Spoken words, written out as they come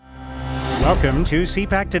Welcome to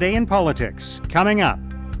CPAC Today in Politics. Coming up,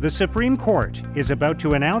 the Supreme Court is about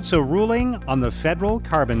to announce a ruling on the federal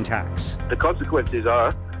carbon tax. The consequences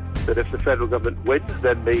are that if the federal government wins,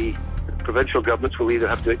 then the provincial governments will either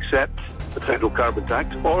have to accept the federal carbon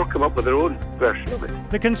tax or come up with their own version of it.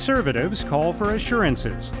 The Conservatives call for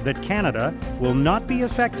assurances that Canada will not be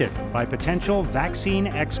affected by potential vaccine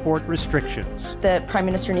export restrictions. The Prime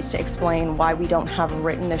Minister needs to explain why we don't have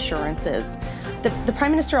written assurances. The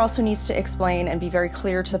Prime Minister also needs to explain and be very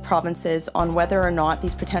clear to the provinces on whether or not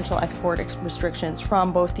these potential export restrictions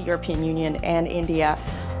from both the European Union and India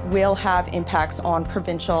will have impacts on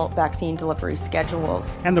provincial vaccine delivery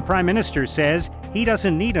schedules. And the Prime Minister says he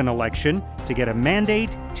doesn't need an election to get a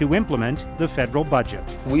mandate to implement the federal budget.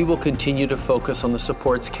 We will continue to focus on the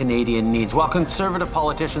supports Canadian needs. While Conservative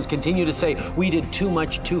politicians continue to say we did too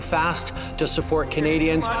much too fast to support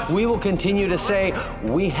Canadians, we will continue to say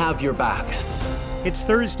we have your backs. It's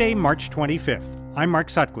Thursday, March 25th. I'm Mark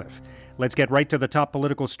Sutcliffe. Let's get right to the top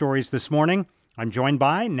political stories this morning. I'm joined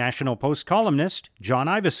by National Post columnist John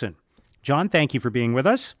Ivison. John, thank you for being with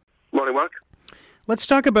us. Morning, Mark. Let's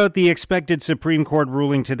talk about the expected Supreme Court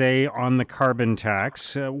ruling today on the carbon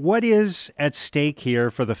tax. What is at stake here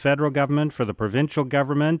for the federal government, for the provincial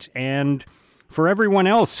government, and for everyone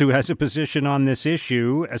else who has a position on this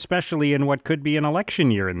issue, especially in what could be an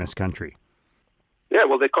election year in this country? Yeah,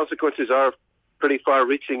 well, the consequences are pretty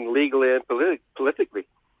far-reaching legally and politically.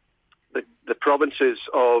 The provinces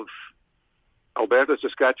of Alberta,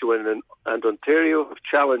 Saskatchewan and Ontario have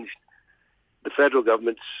challenged the federal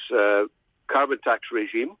government's carbon tax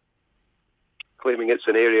regime, claiming it's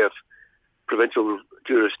an area of provincial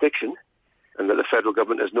jurisdiction and that the federal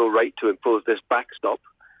government has no right to impose this backstop,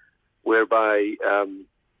 whereby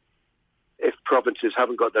if provinces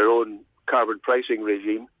haven't got their own carbon pricing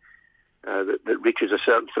regime that reaches a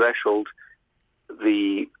certain threshold,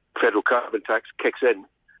 the federal carbon tax kicks in.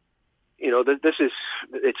 You know,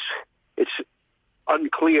 it's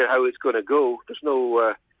unclear how it's going to go. There's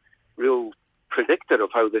no real predictor of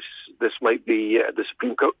how this might be. The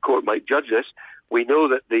Supreme Court might judge this. We know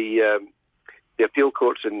that the appeal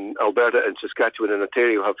courts in Alberta and Saskatchewan and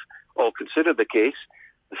Ontario have all considered the case.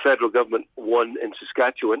 The federal government won in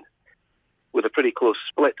Saskatchewan with a pretty close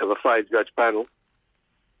split of a 5-judge panel,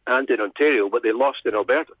 and in Ontario, but they lost in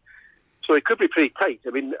Alberta. So it could be pretty tight.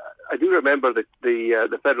 I mean, I do remember that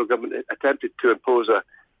the federal government attempted to impose a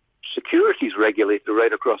securities regulator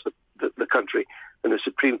right across the country, and the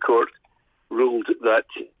Supreme Court ruled that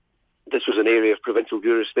this was an area of provincial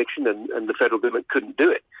jurisdiction and the federal government couldn't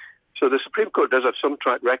do it. So the Supreme Court does have some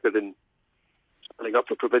track record in standing up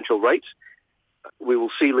for provincial rights. We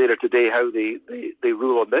will see later today how they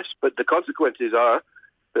rule on this, but the consequences are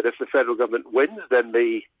that if the federal government wins, then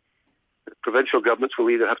the provincial governments will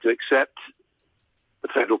either have to accept the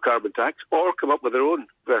federal carbon tax or come up with their own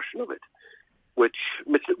version of it, which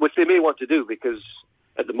they may want to do, because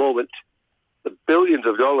at the moment the billions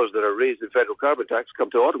of dollars that are raised in federal carbon tax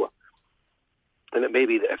come to Ottawa. And it may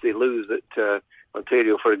be that if they lose, that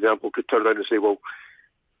Ontario, for example, could turn around and say, well,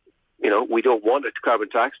 you know, we don't want a carbon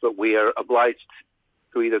tax, but we are obliged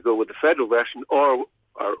to either go with the federal version or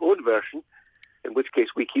our own version, in which case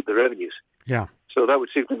we keep the revenues. Yeah. So that would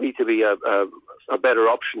seem to me to be a better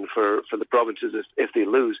option for the provinces if they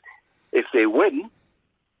lose. If they win,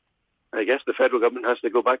 I guess the federal government has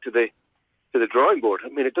to go back to the drawing board. I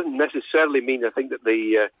mean, it doesn't necessarily mean, I think, that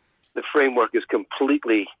the framework is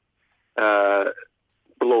completely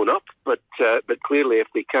blown up, but clearly if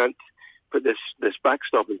they can't put this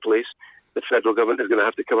backstop in place, the federal government is going to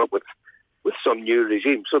have to come up with some new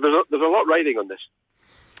regime. So there's a lot riding on this.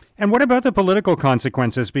 And what about the political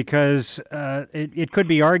consequences? Because it could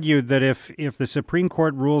be argued that if the Supreme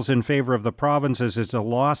Court rules in favor of the provinces, it's a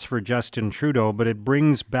loss for Justin Trudeau, but it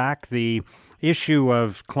brings back the issue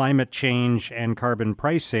of climate change and carbon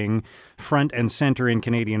pricing front and center in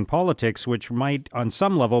Canadian politics, which might on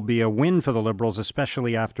some level be a win for the Liberals,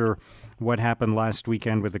 especially after what happened last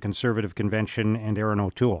weekend with the Conservative Convention and Erin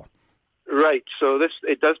O'Toole. Right. So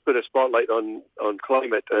it does put a spotlight on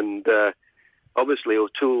climate, and obviously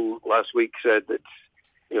O'Toole last week said that,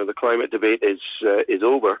 you know, the climate debate is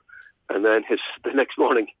over, and then the next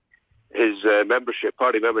morning his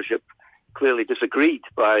party membership clearly disagreed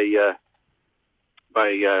by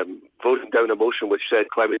voting down a motion which said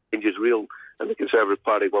climate change is real and the Conservative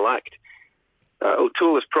Party will act.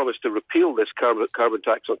 O'Toole has promised to repeal this carbon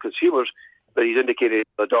tax on consumers, but he's indicated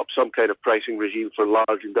he'll adopt some kind of pricing regime for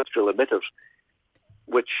large industrial emitters,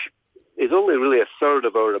 which is only really a third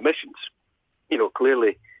of our emissions. You know,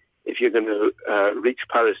 clearly, if you're going to reach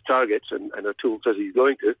Paris targets, and O'Toole says he's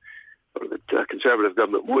going to, or the Conservative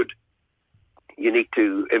government would, you need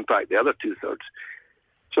to impact the other 2/3.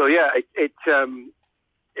 So yeah,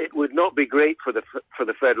 it would not be great for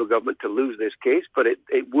the federal government to lose this case, but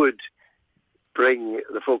it would bring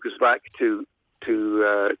the focus back to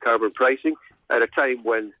carbon pricing at a time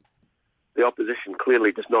when the opposition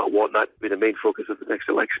clearly does not want that to be the main focus of the next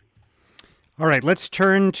election. All right, let's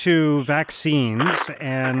turn to vaccines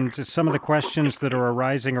and some of the questions that are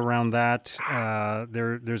arising around that.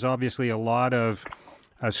 There's obviously a lot of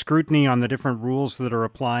scrutiny on the different rules that are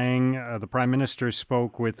applying. The Prime Minister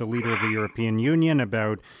spoke with the leader of the European Union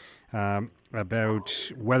about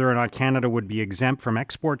whether or not Canada would be exempt from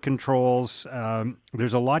export controls.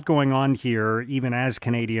 There's a lot going on here, even as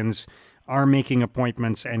Canadians are making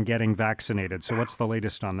appointments and getting vaccinated. So what's the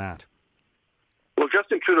latest on that? Well,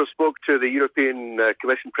 Justin Trudeau spoke to the European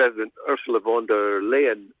Commission President Ursula von der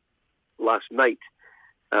Leyen last night,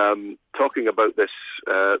 talking about this,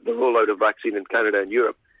 the rollout of vaccine in Canada and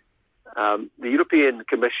Europe. The European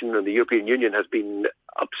Commission and the European Union has been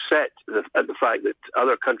upset at the fact that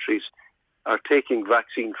other countries are taking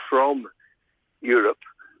vaccine from Europe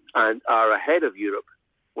and are ahead of Europe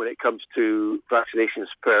when it comes to vaccinations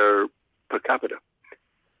per capita.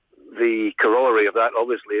 The corollary of that,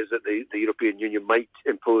 obviously, is that the European Union might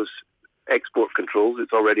impose export controls.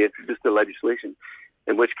 It's already introduced the legislation,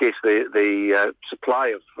 in which case the supply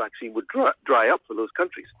of vaccine would dry up for those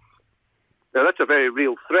countries. Now, that's a very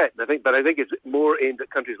real threat, and I think it's more aimed at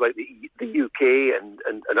countries like the UK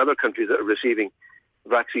and other countries that are receiving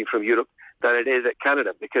vaccine from Europe than it is at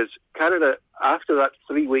Canada, because Canada, after that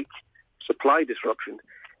 3-week supply disruption,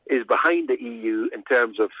 is behind the EU in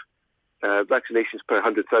terms of vaccinations per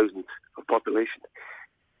 100,000 of population.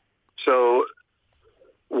 So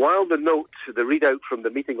while the readout from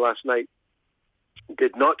the meeting last night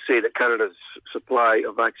did not say that Canada's supply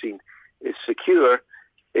of vaccine is secure,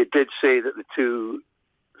 it did say that the two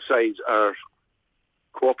sides are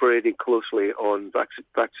cooperating closely on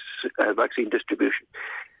vaccine distribution.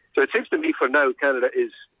 So it seems to me for now Canada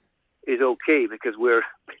is okay because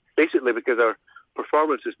because our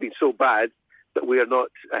performance has been so bad that we are not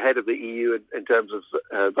ahead of the EU in terms of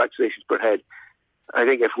vaccinations per head. I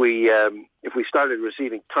think if we started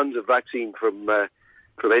receiving tons of vaccine from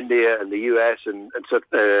India and the US and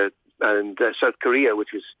South Korea,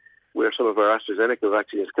 which is where some of our AstraZeneca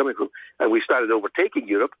vaccine is coming from, and we started overtaking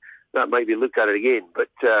Europe, that might be looked at it again.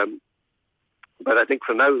 But I think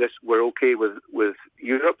for now, we're okay with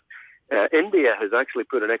Europe. India has actually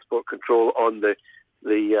put an export control on the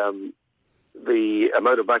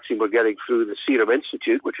amount of vaccine we're getting through the Serum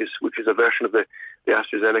Institute, which is a version of the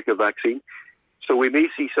AstraZeneca vaccine. So we may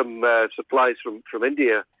see some supplies from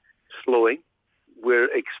India slowing. We're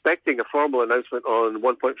expecting a formal announcement on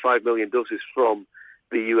 1.5 million doses from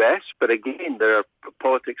the US, but again, there are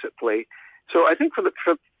politics at play. So I think to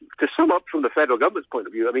sum up from the federal government's point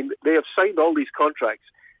of view, I mean, they have signed all these contracts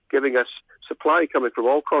giving us supply coming from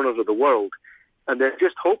all corners of the world, and they're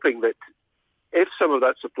just hoping that if some of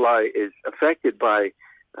that supply is affected by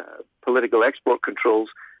political export controls,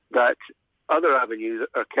 that other avenues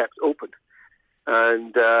are kept open.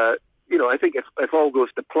 And, I think if all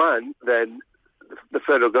goes to plan, then the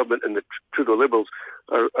federal government and the Trudeau Liberals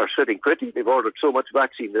are sitting pretty. They've ordered so much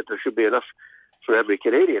vaccine that there should be enough for every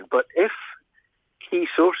Canadian. But if key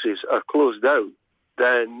sources are closed down,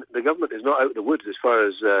 then the government is not out of the woods as far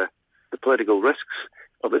as the political risks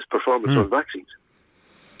of its performance on vaccines.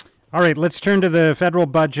 All right, let's turn to the federal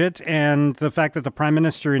budget and the fact that the Prime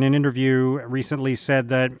Minister in an interview recently said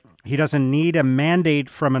that he doesn't need a mandate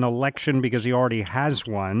from an election because he already has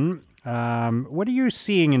one. What are you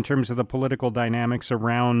seeing in terms of the political dynamics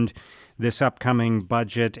around this upcoming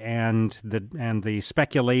budget and the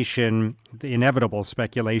speculation, the inevitable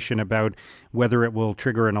speculation about whether it will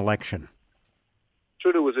trigger an election?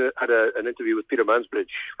 Trudeau had an interview with Peter Mansbridge,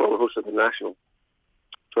 former host of The National,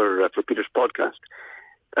 for Peter's podcast.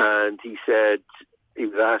 And he said he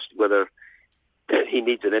was asked whether he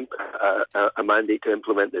needs a mandate to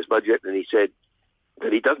implement this budget, and he said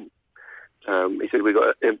that he doesn't. He said we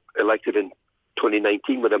got elected in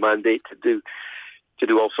 2019 with a mandate to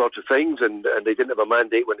do all sorts of things, and they didn't have a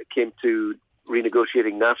mandate when it came to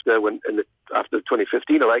renegotiating NAFTA after the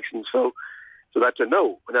 2015 elections. So that's a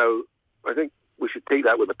no. Now, I think we should take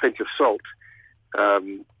that with a pinch of salt,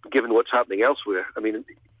 given what's happening elsewhere. I mean,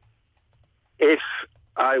 if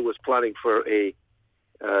I was planning for a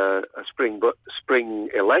spring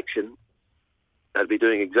election, I'd be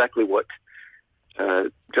doing exactly what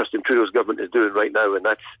Justin Trudeau's government is doing right now, and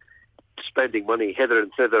that's spending money hither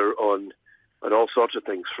and thither on all sorts of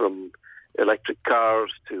things, from electric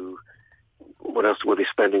cars to what else were they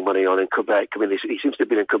spending money on in Quebec? I mean, he seems to have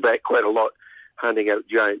been in Quebec quite a lot, handing out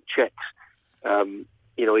giant checks.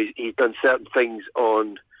 He's done certain things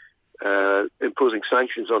on imposing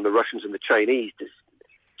sanctions on the Russians and the Chinese,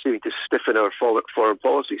 seeming to stiffen our foreign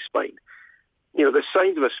policy spine. The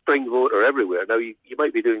signs of a spring vote are everywhere. Now, you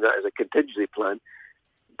might be doing that as a contingency plan,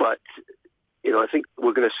 but, I think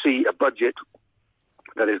we're going to see a budget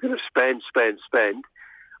that is going to spend.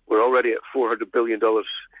 We're already at $400 billion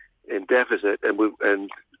in deficit, and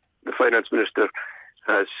the finance minister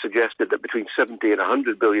has suggested that between $70 and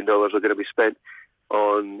 $100 billion are going to be spent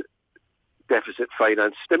on deficit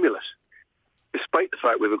finance stimulus, despite the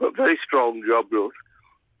fact we've got very strong job growth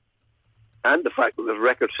and the fact that there's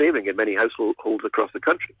record saving in many households across the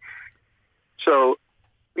country. So,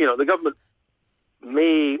 the government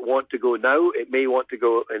may want to go now. It may want to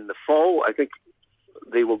go in the fall. I think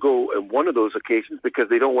they will go in one of those occasions because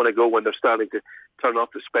they don't want to go when they're starting to turn off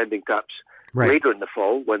the spending taps later in the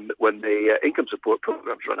fall when the income support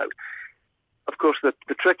programs run out. Of course, the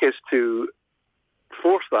trick is to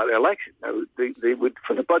force that election. Now, they would,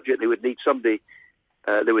 for the budget, they would need somebody.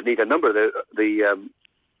 They would need a number of the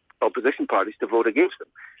opposition parties to vote against them,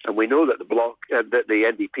 and we know that the Bloc, that the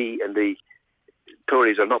NDP and the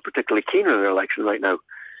Tories are not particularly keen on an election right now.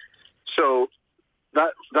 So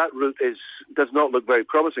that route does not look very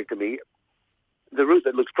promising to me. The route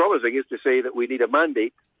that looks promising is to say that we need a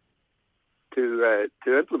mandate to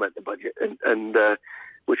implement the budget, and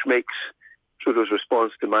which makes Trudeau's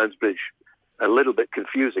response to Mansbridge a little bit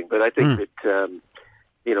confusing. But I think that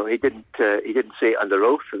he didn't say it under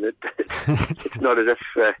oath, and it's not as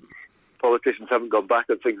if politicians haven't gone back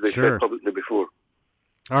on things they said publicly before.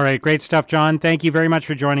 All right, great stuff, John. Thank you very much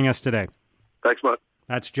for joining us today. Thanks, Mark.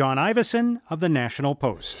 That's John Ivison of the National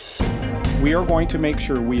Post. We are going to make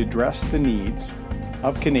sure we address the needs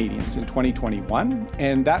of Canadians in 2021,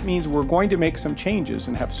 and that means we're going to make some changes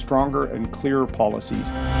and have stronger and clearer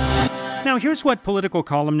policies. Now, here's what political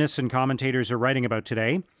columnists and commentators are writing about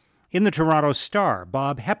today. In the Toronto Star,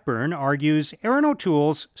 Bob Hepburn argues Erin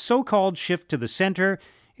O'Toole's so-called shift to the centre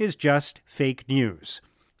is just fake news.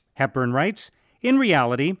 Hepburn writes, in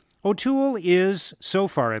reality, O'Toole is, so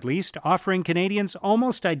far at least, offering Canadians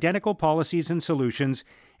almost identical policies and solutions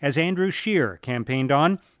as Andrew Scheer campaigned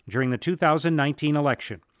on during the 2019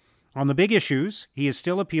 election. On the big issues, he is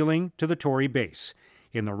still appealing to the Tory base.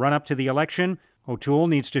 In the run-up to the election, O'Toole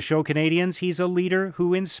needs to show Canadians he's a leader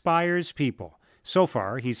who inspires people. So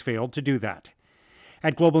far, he's failed to do that.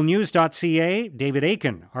 At globalnews.ca, David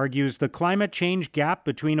Akin argues the climate change gap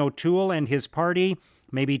between O'Toole and his party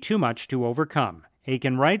may be too much to overcome.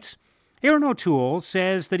 Akin writes, Erin O'Toole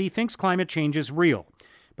says that he thinks climate change is real,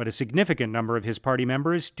 but a significant number of his party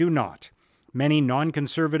members do not. Many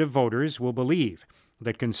non-conservative voters will believe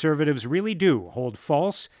that conservatives really do hold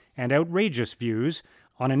false and outrageous views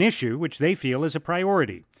on an issue which they feel is a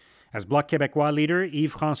priority. As Bloc Québécois leader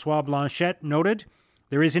Yves-François Blanchet noted,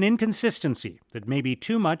 there is an inconsistency that may be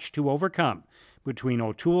too much to overcome between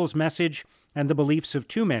O'Toole's message and the beliefs of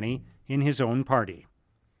too many in his own party.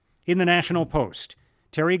 In the National Post,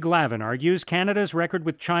 Terry Glavin argues Canada's record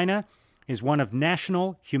with China is one of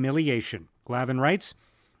national humiliation. Glavin writes,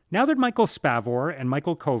 now that Michael Spavor and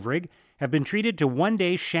Michael Kovrig have been treated to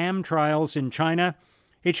one-day sham trials in China,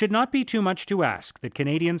 it should not be too much to ask that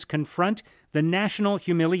Canadians confront the national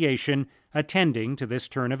humiliation attending to this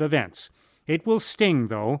turn of events. It will sting,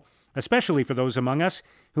 though, especially for those among us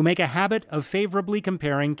who make a habit of favorably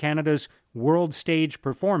comparing Canada's world stage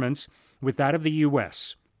performance with that of the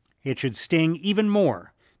U.S. It should sting even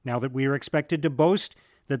more now that we are expected to boast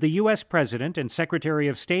that the U.S. President and Secretary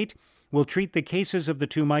of State will treat the cases of the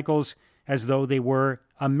two Michaels as though they were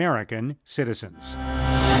American citizens.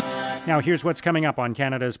 Now, here's what's coming up on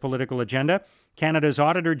Canada's political agenda. Canada's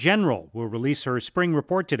Auditor General will release her spring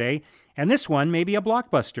report today, and this one may be a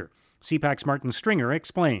blockbuster. CPAC's Martin Stringer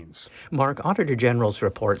explains. Mark, Auditor General's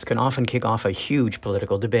reports can often kick off a huge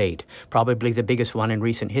political debate. Probably the biggest one in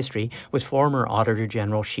recent history was former Auditor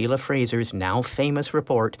General Sheila Fraser's now famous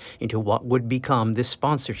report into what would become the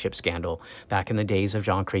sponsorship scandal back in the days of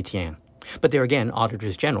Jean Chrétien. But there again,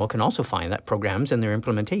 Auditors General can also find that programs and their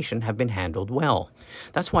implementation have been handled well.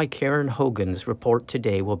 That's why Karen Hogan's report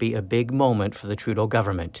today will be a big moment for the Trudeau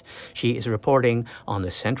government. She is reporting on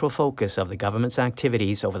the central focus of the government's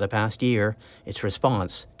activities over the past year, its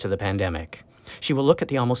response to the pandemic. She will look at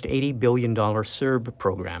the almost $80 billion CERB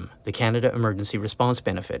program, the Canada Emergency Response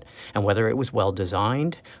Benefit, and whether it was well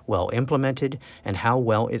designed, well implemented, and how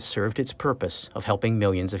well it served its purpose of helping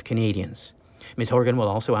millions of Canadians. Ms. Horgan will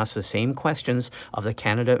also ask the same questions of the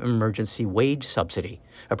Canada Emergency Wage Subsidy,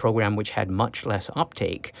 a program which had much less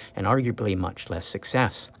uptake and arguably much less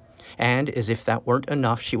success. And as if that weren't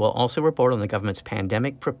enough, she will also report on the government's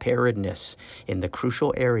pandemic preparedness in the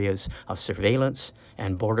crucial areas of surveillance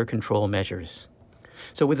and border control measures.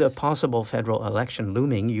 So with a possible federal election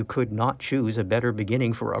looming, you could not choose a better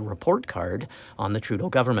beginning for a report card on the Trudeau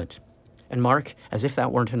government. And Mark, as if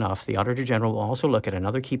that weren't enough, the Auditor General will also look at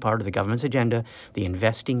another key part of the government's agenda, the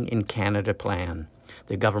Investing in Canada plan,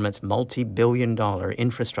 the government's multi-billion-dollar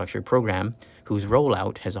infrastructure program, whose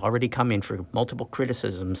rollout has already come in for multiple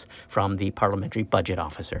criticisms from the Parliamentary Budget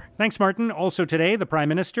Officer. Thanks, Martin. Also today, the Prime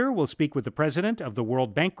Minister will speak with the President of the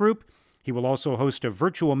World Bank Group. He will also host a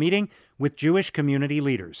virtual meeting with Jewish community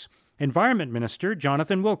leaders. Environment Minister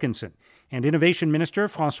Jonathan Wilkinson and Innovation Minister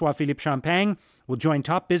François-Philippe Champagne will join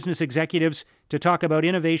top business executives to talk about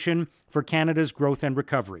innovation for Canada's growth and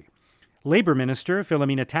recovery. Labour Minister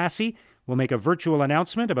Philomena Tassi will make a virtual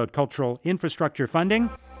announcement about cultural infrastructure funding.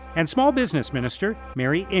 And Small Business Minister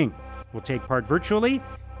Mary Ng will take part virtually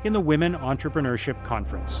in the Women Entrepreneurship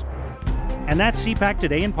Conference. And that's CPAC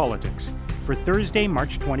Today in Politics for Thursday,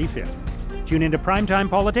 March 25th. Tune into Primetime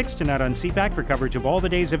Politics tonight on CPAC for coverage of all the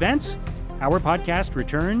day's events. Our podcast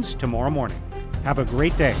returns tomorrow morning. Have a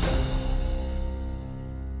great day.